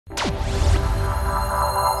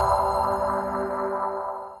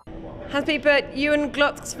Hans Peter, you and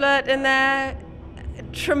Glotksflirt in there,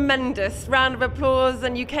 tremendous round of applause,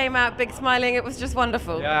 and you came out big smiling. It was just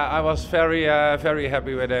wonderful. Yeah, I was very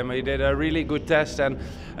happy with him. He did a really good test, and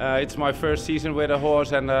it's my first season with a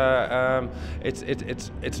horse, and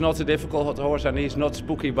it's not a difficult horse, and he's not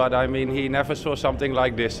spooky. But I mean, he never saw something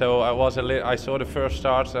like this. So I saw the first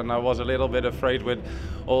starts, and I was a little bit afraid with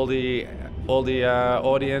all the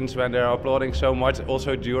audience when they're applauding so much,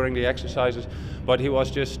 also during the exercises. But he was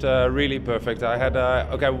just really perfect. I had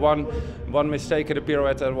one mistake in the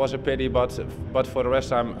pirouette, that was a pity, but for the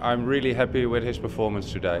rest, I'm really happy with his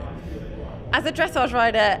performance today. As a dressage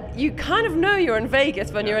rider, you kind of know you're in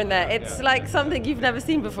Vegas when you're in there. It's like something you've never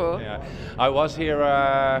seen before. Yeah, I was here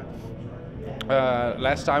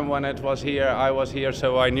last time when it was here. I was here,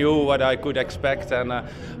 so I knew what I could expect, and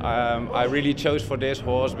I really chose for this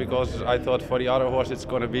horse because I thought for the other horse it's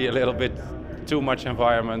going to be a little bit too much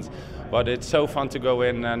environment. But it's so fun to go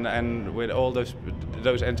in, and with all those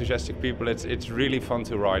enthusiastic people, it's really fun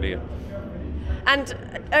to ride here. And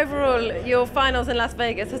overall, your finals in Las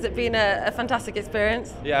Vegas, has it been a fantastic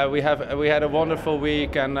experience? Yeah, we had a wonderful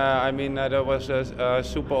week, and I mean there was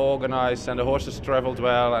super organized, and the horses traveled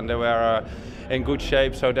well, and they were in good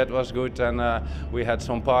shape, so that was good. And we had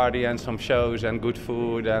some party and some shows and good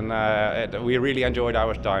food, and we really enjoyed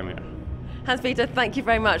our time here. Hans Peter, thank you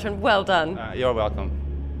very much, and well done. You're welcome.